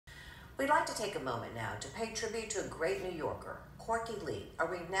We'd like to take a moment now to pay tribute to a great New Yorker, Corky Lee, a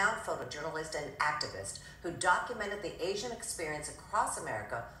renowned photojournalist and activist who documented the Asian experience across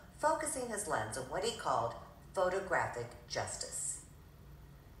America, focusing his lens on what he called photographic justice.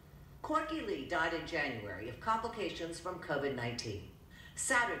 Corky Lee died in January of complications from COVID-19.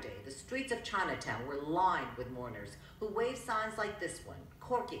 Saturday, the streets of Chinatown were lined with mourners who waved signs like this one,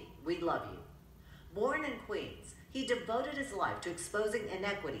 "Corky, we love you." Born in Queens, he devoted his life to exposing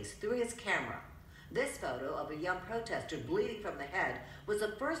inequities through his camera. This photo of a young protester bleeding from the head was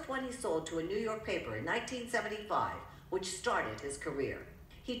the first one he sold to a New York paper in 1975, which started his career.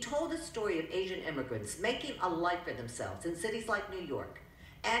 He told the story of Asian immigrants making a life for themselves in cities like New York,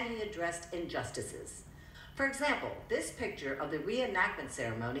 and he addressed injustices. For example, this picture of the reenactment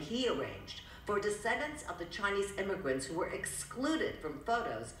ceremony he arranged for descendants of the Chinese immigrants who were excluded from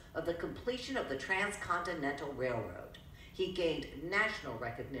photos of the completion of the Transcontinental Railroad. He gained national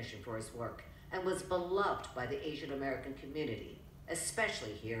recognition for his work and was beloved by the Asian American community,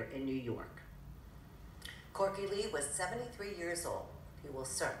 especially here in New York. Corky Lee was 73 years old. He will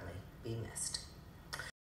certainly be missed.